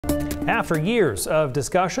After years of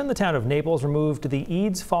discussion, the town of Naples removed the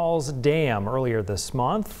Edes Falls Dam earlier this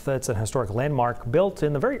month. It's an historic landmark built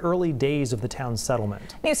in the very early days of the town's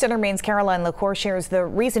settlement. News Center Maine's Caroline LaCour shares the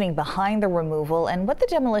reasoning behind the removal and what the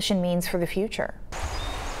demolition means for the future.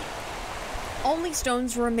 Only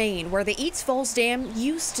stones remain where the Edes Falls Dam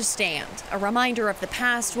used to stand, a reminder of the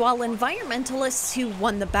past, while environmentalists who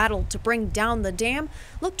won the battle to bring down the dam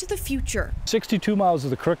look to the future. 62 miles of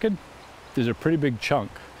the Crooked is a pretty big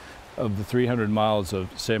chunk of the 300 miles of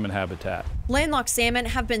salmon habitat. Landlocked salmon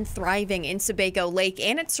have been thriving in Sebago Lake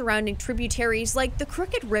and its surrounding tributaries like the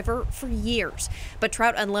Crooked River for years. But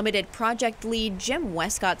Trout Unlimited project lead Jim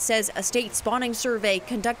Westcott says a state spawning survey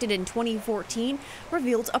conducted in 2014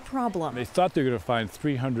 revealed a problem. They thought they were going to find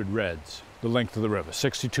 300 reds the length of the river,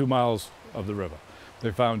 62 miles of the river.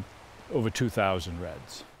 They found over 2,000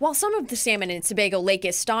 reds. While some of the salmon in Sebago Lake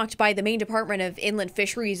is stocked by the Maine Department of Inland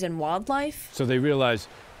Fisheries and Wildlife. So they realized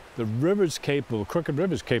the river's capable, Crooked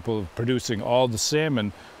River's capable of producing all the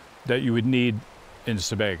salmon that you would need in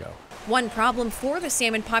Sebago. One problem for the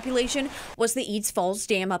salmon population was the Edes Falls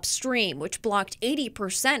Dam upstream, which blocked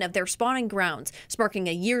 80% of their spawning grounds, sparking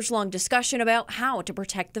a years-long discussion about how to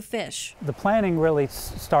protect the fish. The planning really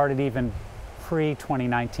started even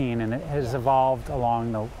pre-2019, and it has evolved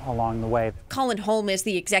along the way. Colin Holm is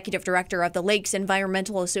the executive director of the Lakes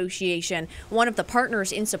Environmental Association, one of the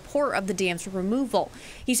partners in support of the dam's removal.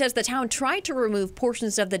 He says the town tried to remove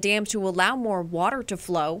portions of the dam to allow more water to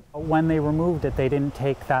flow. When they removed it, they didn't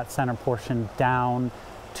take that center portion down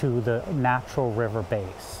to the natural river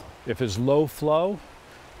base. If it's low flow,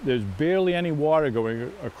 there's barely any water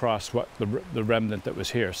going across the remnant that was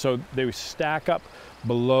here. So they stack up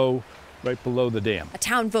right below the dam. A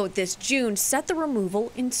town vote this June set the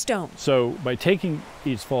removal in stone. So by taking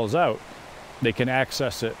Edes Falls out, they can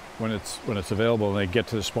access it when it's available, and they get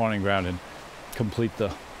to the spawning ground and complete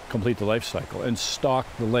the life cycle and stock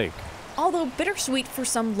the lake. Although bittersweet for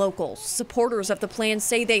some locals, supporters of the plan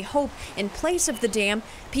say they hope in place of the dam,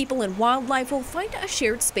 people and wildlife will find a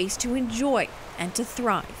shared space to enjoy and to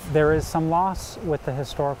thrive. There is some loss with the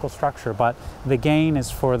historical structure, but the gain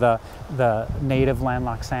is for the native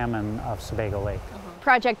landlocked salmon of Sebago Lake.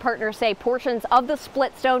 Project partners say portions of the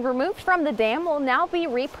split stone removed from the dam will now be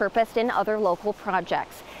repurposed in other local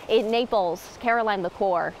projects. In Naples, Caroline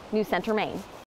LaCour, News Center, Maine.